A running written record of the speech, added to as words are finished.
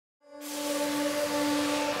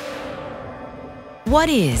What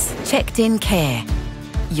is Checked-In Care?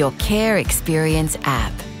 Your care experience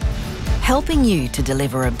app, helping you to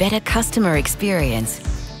deliver a better customer experience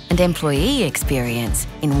and employee experience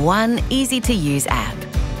in one easy-to-use app.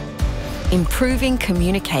 Improving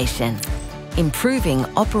communication, improving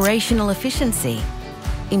operational efficiency,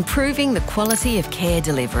 improving the quality of care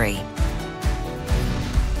delivery.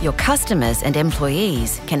 Your customers and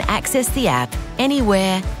employees can access the app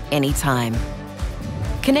anywhere, anytime,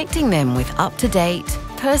 connecting them with up-to-date,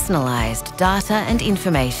 personalised data and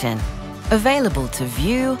information, available to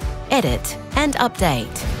view, edit and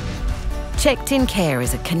update. Checked-In Care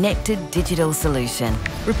is a connected digital solution,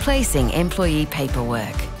 replacing employee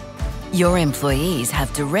paperwork. Your employees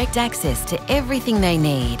have direct access to everything they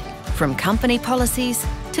need, from company policies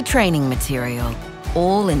to training material,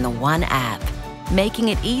 all in the one app, making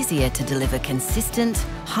it easier to deliver consistent,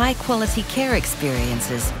 high-quality care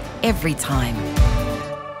experiences every time.